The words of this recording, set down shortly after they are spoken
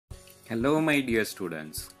Hello my dear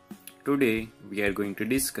students. Today we are going to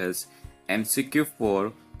discuss MCQ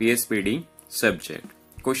for PSPD subject.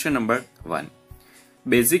 Question number 1.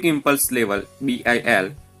 Basic impulse level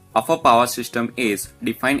BIL of a power system is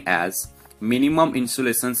defined as minimum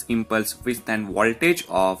insulation impulse withstand voltage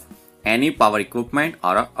of any power equipment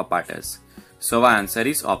or apparatus. So our answer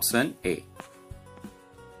is option A.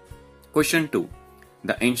 Question 2.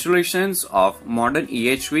 The insulations of modern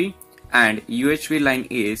EHV and UHV line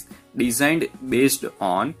is designed based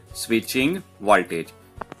on switching voltage.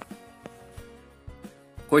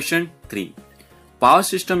 Question 3. Power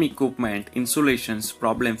system equipment insulations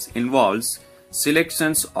problems involves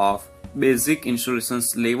selections of basic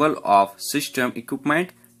insulations level of system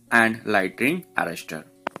equipment and lighting arrestor.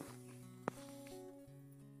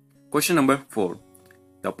 Question number 4.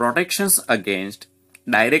 The protections against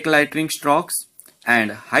direct lightning strokes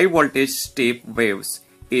and high voltage step waves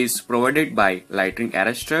is provided by lighting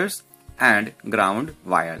arrestors and ground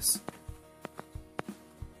wires.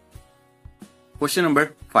 Question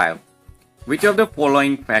number 5. Which of the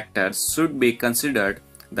following factors should be considered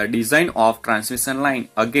the design of transmission line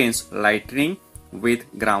against lightning with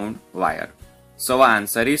ground wire? So our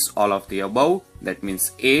answer is all of the above, that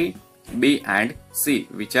means A, B and C,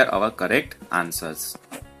 which are our correct answers.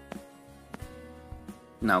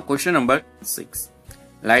 Now question number 6.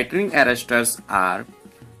 Lightning arrestors are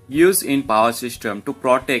used in power system to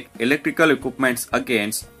protect electrical equipments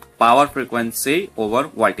against power frequency over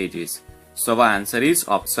voltages. So our answer is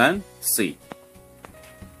option C.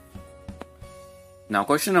 Now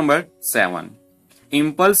question number 7.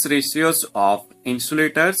 Impulse ratios of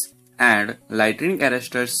insulators and lightning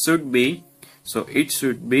arrestors should be, so it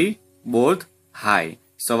should be both high.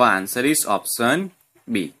 So our answer is option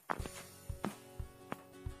B.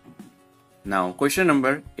 Now question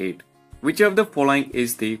number 8. Which of the following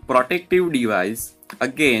is the protective device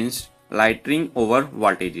against lightning over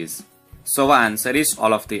voltages? So our answer is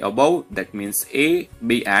all of the above, that means A,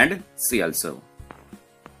 B and C also.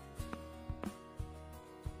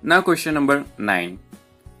 Now question number 9.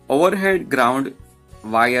 Overhead ground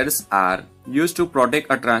wires are used to protect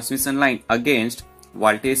a transmission line against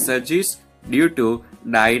voltage surges due to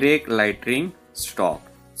direct lightning stroke.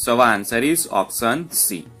 So our answer is option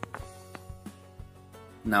C.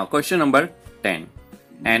 Now question number 10.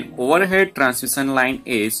 An overhead transmission line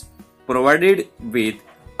is provided with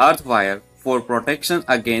earth wire for protection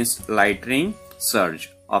against lightning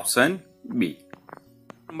surge. Option B.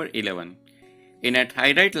 Number 11. In a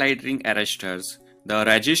thyrite lightning arrestors, the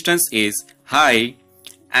resistance is high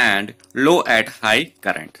and low at high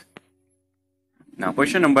current. Now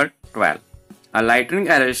question number 12. A lightning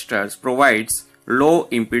arrestors provides low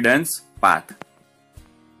impedance path.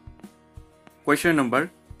 Question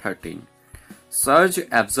number 13. Surge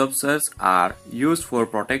absorbers are used for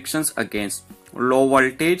protections against low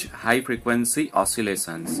voltage high frequency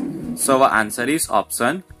oscillations. So our answer is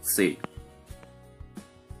option C.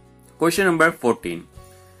 Question number 14.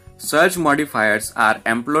 Surge modifiers are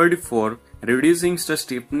employed for reducing the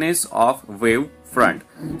steepness of wave front.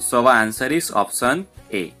 So our answer is option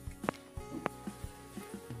A.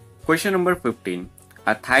 Question number 15.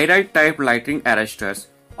 A thyrite type lightning arrestors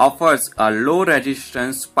offers a low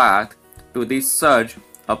resistance path to the surge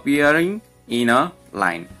appearing in a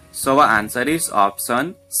line. So our answer is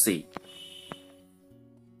option C.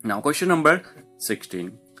 Now question number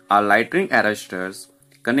 16. A lightning arrestors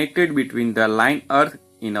connected between the line earth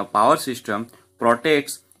in a power system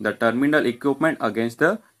protects the terminal equipment against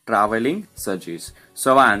the traveling surges.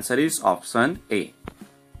 So our answer is option A.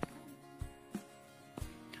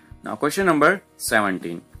 Now question number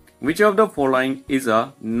 17. Which of the following is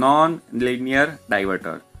a non-linear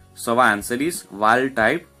diverter? So our answer is valve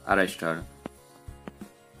type arrestor.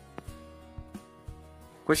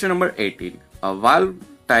 Question number 18. A valve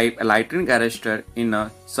type lightning arrestor in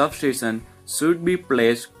a substation should be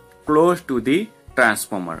placed close to the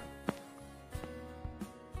transformer.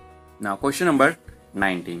 Now question number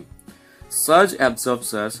 19. Surge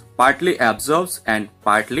absorbers partly absorbs and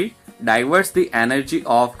partly diverts the energy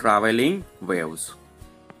of traveling waves.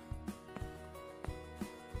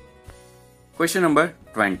 Question number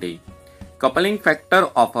 20. Coupling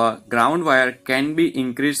factor of a ground wire can be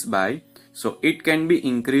increased by, so it can be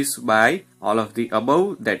increased by all of the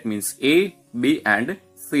above, that means A, B and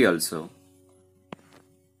C also.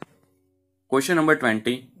 Question number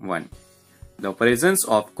 21. The presence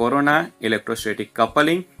of corona electrostatic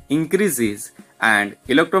coupling increases and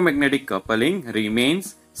electromagnetic coupling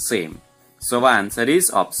remains same. So our answer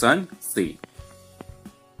is option C.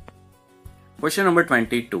 Question number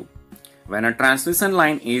 22. When a transmission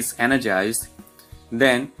line is energized,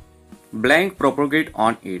 then blank propagate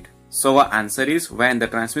on it. So our answer is when the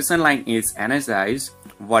transmission line is energized,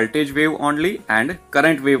 voltage wave only and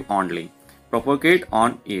current wave only propagate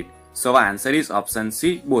on it. So our answer is option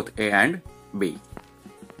C, both A and B.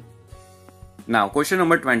 Now question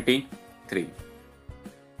number 23.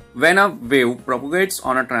 When a wave propagates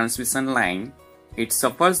on a transmission line, it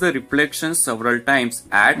suffers the reflection several times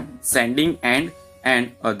at sending end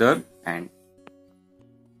and other end.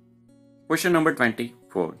 Question number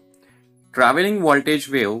 24. Traveling voltage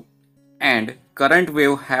wave and current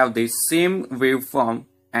wave have the same waveform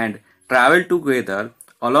and travel together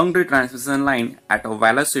along the transmission line at a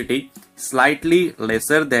velocity slightly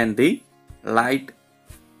lesser than the light.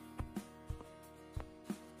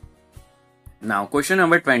 Now question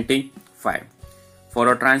number 25.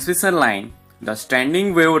 For a transmission line, the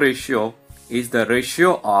standing wave ratio is the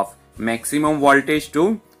ratio of maximum voltage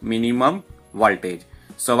to minimum voltage.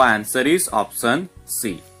 So our answer is option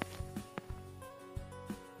C.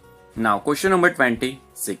 Now question number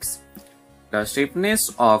 26. The steepness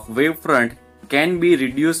of wavefront can be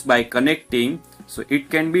reduced by connecting. So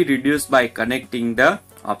it can be reduced by connecting the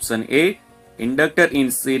option A, inductor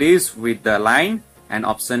in series with the line, and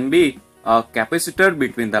option B, a capacitor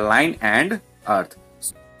between the line and earth.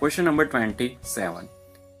 Question number 27.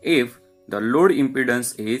 If the load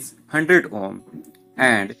impedance is 100 ohm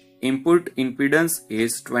and input impedance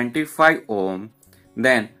is 25 ohm,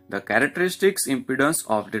 then the characteristics impedance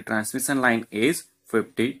of the transmission line is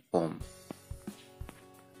 50 ohm.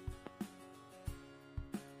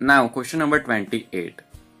 Now question number 28.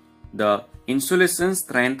 The insulation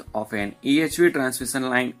strength of an EHV transmission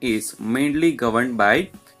line is mainly governed by,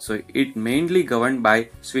 switching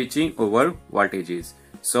over voltages.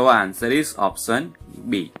 So our answer is option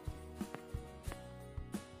B.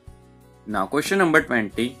 Now question number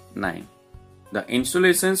 29. The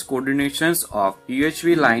insulation's coordinations of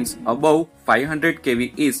UHV lines above 500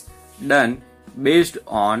 kV is done based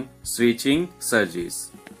on switching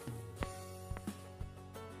surges.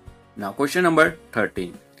 Now question number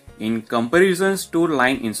 30. In comparisons to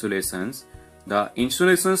line insulations, the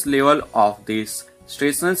insulation's level of this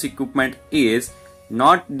station's equipment is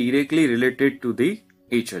not directly related to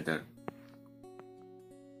each other.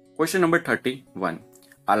 Question number 31.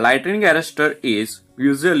 A lightning arrestor is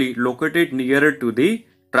usually located nearer to the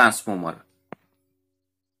transformer.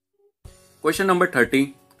 Question number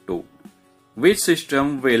 32. Which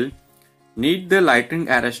system will need the lightning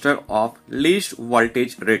arrestor of least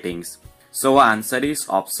voltage ratings? So our answer is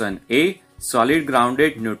option A, solid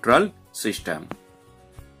grounded neutral system.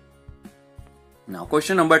 Now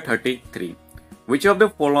question number 33. Which of the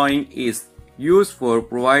following is used for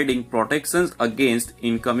providing protections against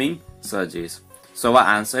incoming surges? So our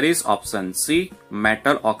answer is option C,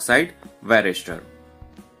 metal oxide varistor.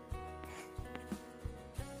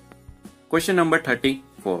 Question number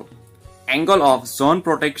 34. Angle of zone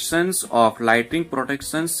protections of lightning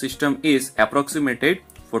protection system is approximated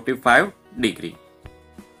 45 degree.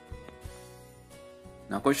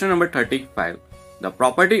 Now question number 35. The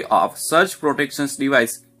property of such protections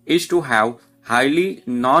device is to have highly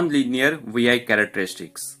non-linear VI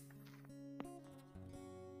characteristics.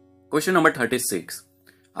 Question number 36.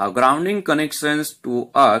 Grounding connections to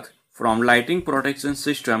earth from lighting protection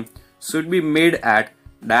system should be made at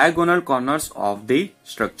diagonal corners of the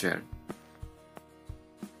structure.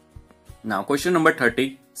 Now question number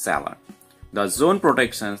 37. The zone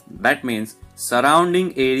protections, that means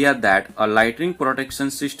surrounding area that a lighting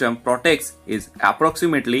protection system protects, is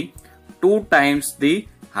approximately 2 times the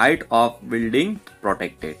height of building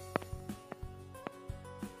protected.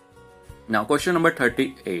 Now question number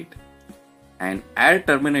 38. An air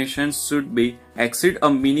termination should be exceed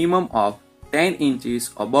a minimum of 10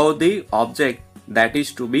 inches above the object that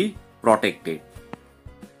is to be protected.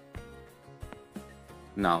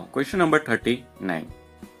 Now question number 39.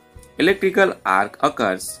 Electrical arc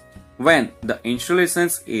occurs when the insulation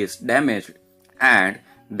is damaged and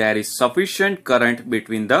there is sufficient current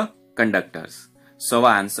between the conductors. So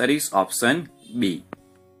our answer is option B.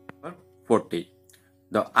 40.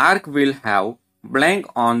 The arc will have blank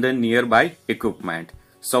on the nearby equipment.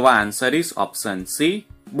 So our answer is option C,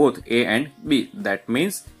 both A and B. That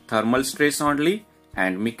means thermal stress only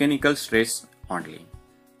and mechanical stress only.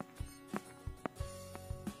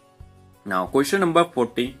 Now question number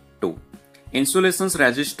 42. Insulation's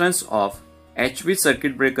resistance of HV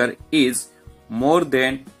circuit breaker is more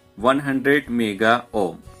than 100 mega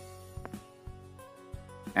ohm.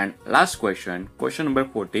 And last question, question number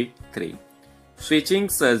 43. Switching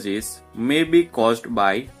surges may be caused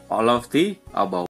by all of the above.